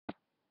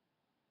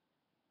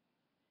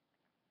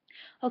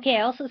Okay,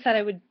 I also said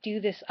I would do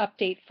this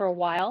update for a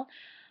while.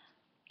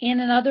 In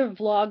another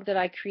vlog that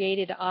I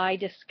created, I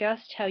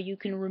discussed how you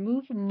can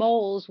remove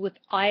moles with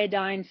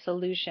iodine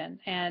solution.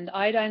 And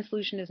iodine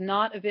solution is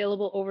not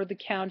available over the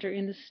counter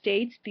in the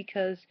States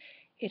because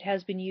it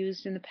has been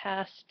used in the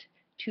past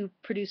to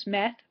produce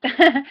meth.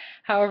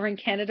 However, in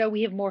Canada,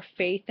 we have more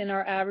faith in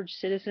our average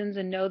citizens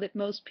and know that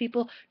most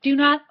people do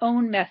not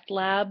own meth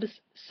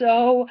labs.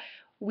 So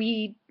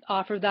we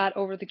offer that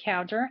over the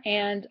counter,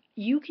 and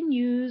you can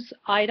use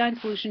iodine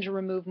solution to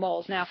remove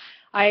moles. Now,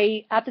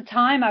 at the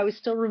time, I was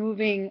still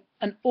removing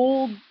an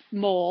old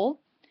mole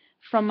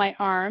from my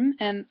arm,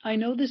 and I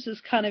know this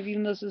is kind of,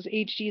 even though this is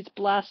HD, it's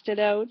blasted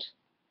out.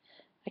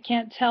 I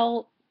can't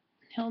tell.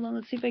 Hold on,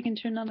 let's see if I can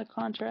turn on the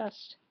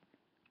contrast.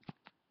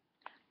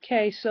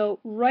 Okay, so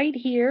right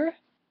here,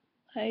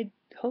 I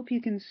hope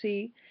you can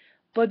see,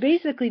 but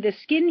basically the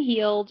skin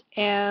healed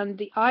and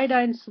the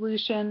iodine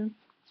solution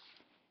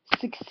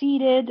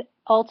succeeded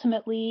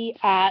ultimately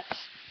at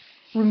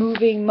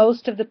removing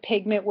most of the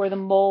pigment where the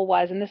mole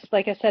was. And this,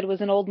 like I said, was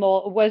an old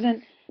mole. It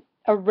wasn't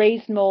a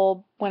raised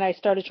mole when I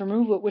started to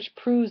remove it, which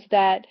proves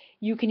that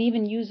you can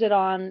even use it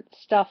on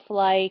stuff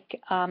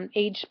like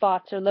age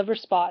spots or liver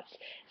spots,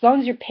 as long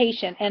as you're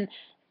patient. And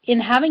in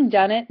having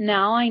done it,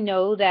 now I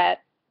know that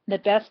the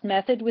best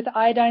method with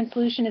iodine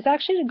solution is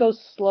actually to go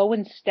slow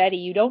and steady.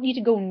 You don't need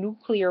to go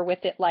nuclear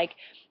with it, like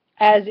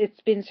as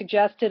it's been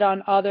suggested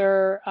on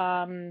other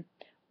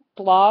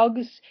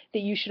blogs,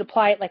 that you should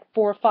apply it like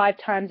 4 or 5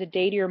 times a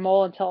day to your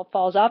mole until it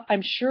falls off.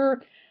 I'm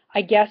sure,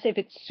 I guess, if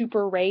it's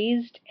super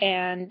raised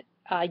and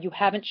you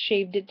haven't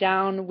shaved it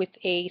down with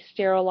a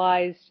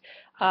sterilized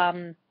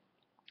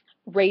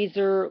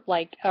razor,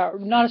 like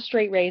not a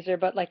straight razor,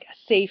 but like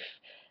a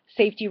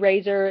safety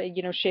razor,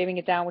 you know, shaving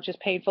it down, which is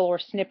painful, or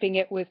snipping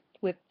it with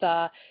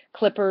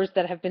clippers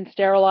that have been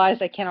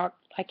sterilized. I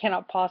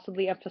cannot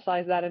possibly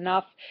emphasize that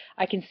enough.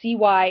 I can see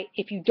why,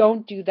 if you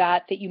don't do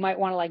that, that you might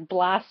want to like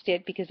blast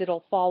it because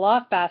it'll fall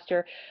off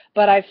faster.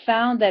 But I've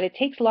found that it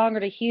takes longer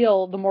to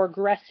heal the more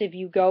aggressive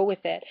you go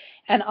with it.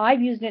 And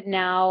I've used it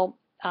now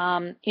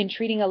in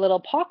treating a little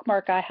pock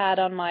mark I had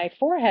on my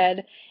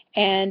forehead,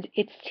 and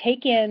it's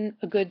taken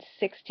a good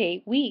 6 to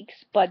 8 weeks.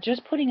 But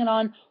just putting it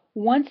on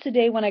once a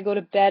day when I go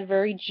to bed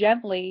very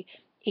gently,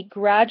 it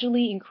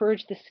gradually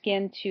encouraged the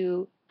skin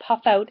to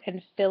puff out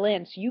and fill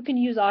in. So you can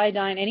use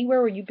iodine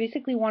anywhere where you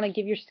basically want to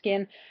give your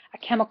skin a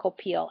chemical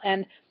peel.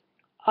 And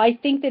I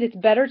think that it's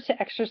better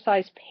to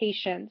exercise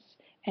patience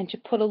and to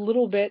put a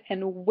little bit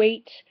and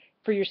wait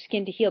for your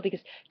skin to heal,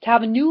 because to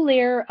have a new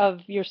layer of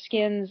your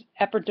skin's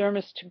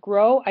epidermis to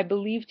grow, I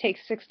believe,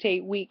 takes 6 to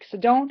 8 weeks. So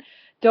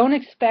don't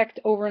expect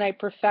overnight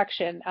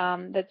perfection.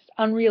 That's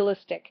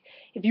unrealistic.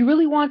 If you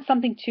really want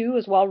something too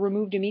as well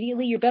removed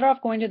immediately, you're better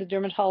off going to the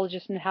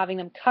dermatologist and having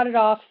them cut it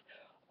off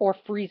or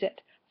freeze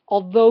it.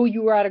 Although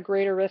you are at a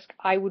greater risk,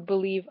 I would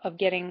believe, of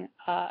getting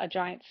a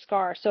giant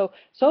scar. So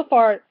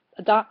far,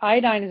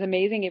 iodine is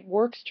amazing. It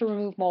works to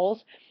remove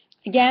moles.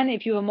 Again,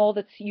 if you have a mole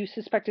that you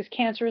suspect is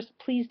cancerous,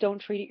 please don't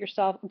treat it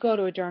yourself. Go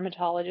to a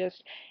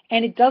dermatologist.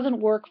 And it doesn't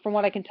work, from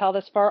what I can tell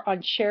thus far,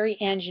 on cherry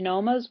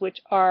angiomas, which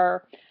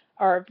are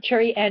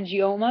cherry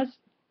angiomas,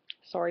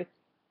 sorry,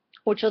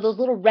 which are those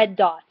little red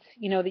dots,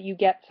 you know, that you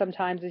get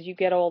sometimes as you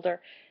get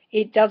older.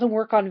 It doesn't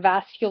work on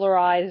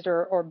vascularized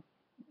or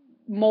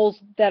moles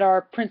that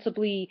are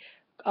principally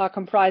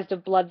comprised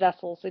of blood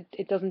vessels.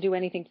 It doesn't do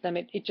anything to them.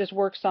 It just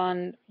works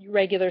on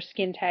regular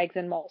skin tags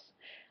and moles.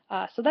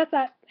 So that's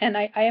that. And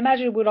I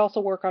imagine it would also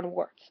work on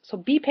warts. So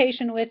be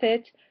patient with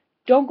it.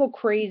 Don't go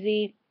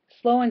crazy.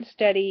 Slow and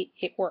steady.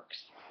 It works.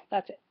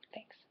 That's it.